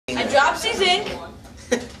Dropsy Zinc.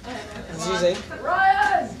 Zinc.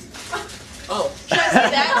 Ryan! Oh. Should I say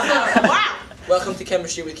that? Wow. Welcome to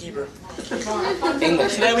Chemistry with Keeper.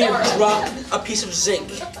 English. Today we drop a piece of zinc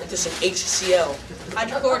into some HCl.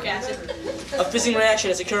 Hydrochloric acid. A fizzing reaction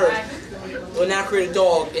has occurred. We'll now create a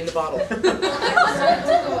dog in the bottle.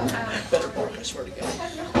 Better bark, I swear to God.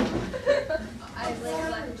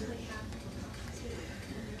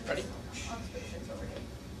 Ready?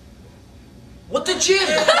 What the gym?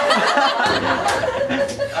 You're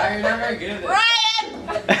not very good at Ryan!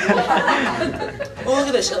 Oh, look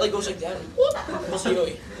at this. It like goes like that. What's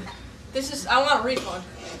the This is, I want a refund.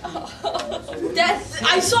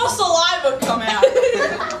 I saw saliva come out.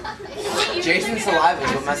 Jason's saliva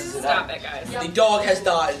is what messes it up. Stop it, guys. The dog has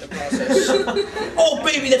died in the process. Oh,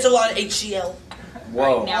 baby, that's a lot of HCl.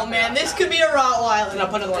 Whoa. Oh man, this could be a Rottweiler. And I'll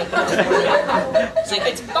put it on.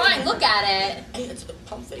 It's fine, look at it. Hey, it's a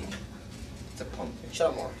pump thing. It's a pumpkin. Shut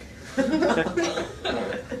up, Mark.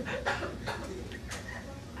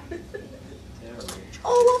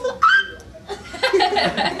 Oh,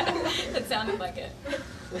 It sounded like it.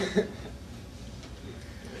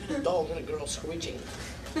 A dog and a girl screeching.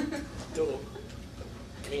 Doodle.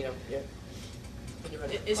 You know, yeah. When you're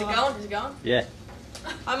ready. Is it going? Is it going? Yeah.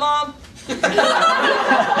 Hi, Mom.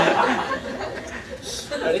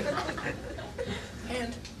 Ready?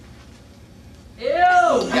 And. Ew! You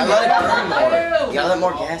gotta let it burn more. You gotta let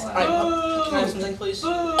more gas. Alright, can I have something, please?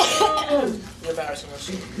 You're embarrassing us.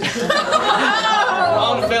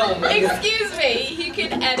 On film. Excuse me, you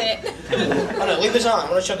can edit. Oh no, leave this on. I'm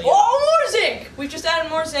gonna shut it. Oh, more zinc. We've just added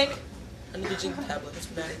more zinc. I need the zinc tablet. It's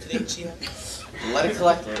been added to the HCl. Let it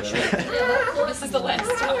collect. This is the last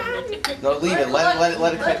time. No, leave it. Let it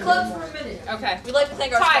collect. for a minute. Okay. We'd like to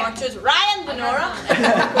thank our Time. sponsors, Ryan, Denora,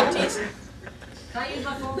 and Ortiz. Can I use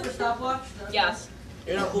my phone for stopwatch? Yes.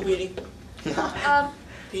 You're not cool, PD.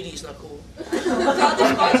 PD's not cool. Proudly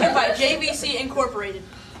sponsored by JVC Incorporated.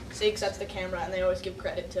 See, accepts the camera, and they always give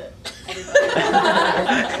credit to everybody.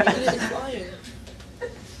 It's flying.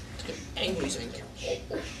 It's good. Angry zinc.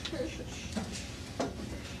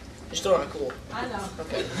 You're still not cool. I know.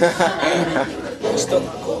 Okay. You're still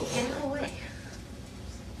not cool. Get it away.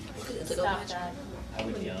 Look at it. It's like a Stop magic. that. I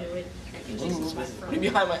wouldn't do it. You're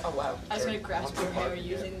behind my. Oh wow. I was going to grasp your hair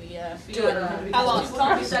using the Do it. How long?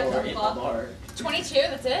 20 seconds on the clock. 22,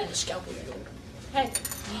 that's it? The scalpel you go. Hey.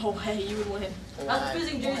 Oh, hey, you would win. How's the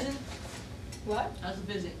fizzing, Jason? What? How's the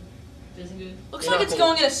fizzing? Fizzing good? Looks You're like not it's cool.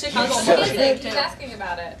 going in a sick How's motion. the music? He's asking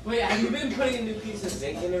about it. Wait, have you been putting a new piece of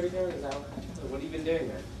zinc in every time? Is that what have you been doing,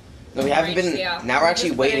 man? No, we haven't been. Yeah. Now we're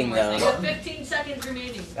actually Just waiting putting more though. We have 15 seconds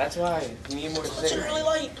remaining. That's why. We need more It's zinc. really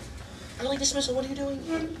light. Early dismissal. What are you doing?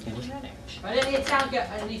 I didn't need countdown.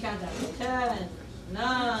 I didn't need countdown. 10,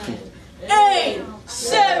 9, 8,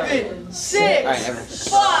 7, 6, Alright, never.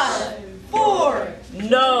 5, 4.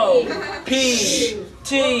 No. P.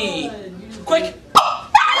 T. Quick.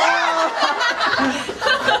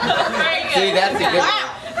 Very good. See, that's a good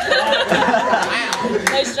one.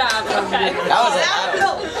 Nice job. Okay. That was a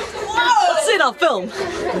Whoa! Sit on film.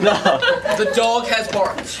 The dog has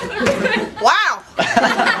barked. Wow.